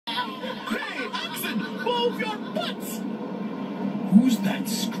move your butts! Who's that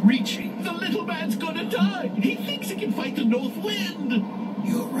screeching? The little man's gonna die! He thinks he can fight the north wind!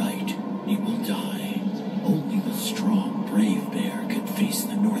 You're right. He will die. Only the strong, brave bear can face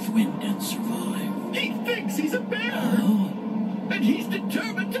the north wind and survive. He thinks he's a bear! And he's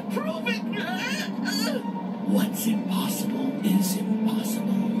determined to prove it! What's impossible is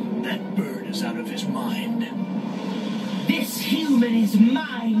impossible. That bird is out of his mind. This human is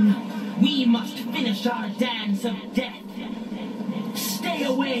mine. We must finish our dance of death. Stay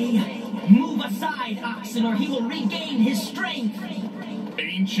away. Move aside, oxen, or he will regain his strength.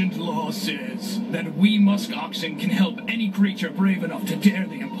 Ancient law says that we Musk oxen can help any creature brave enough to dare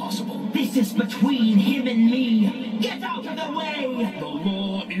the impossible. This is between him and me. Get out of the way! The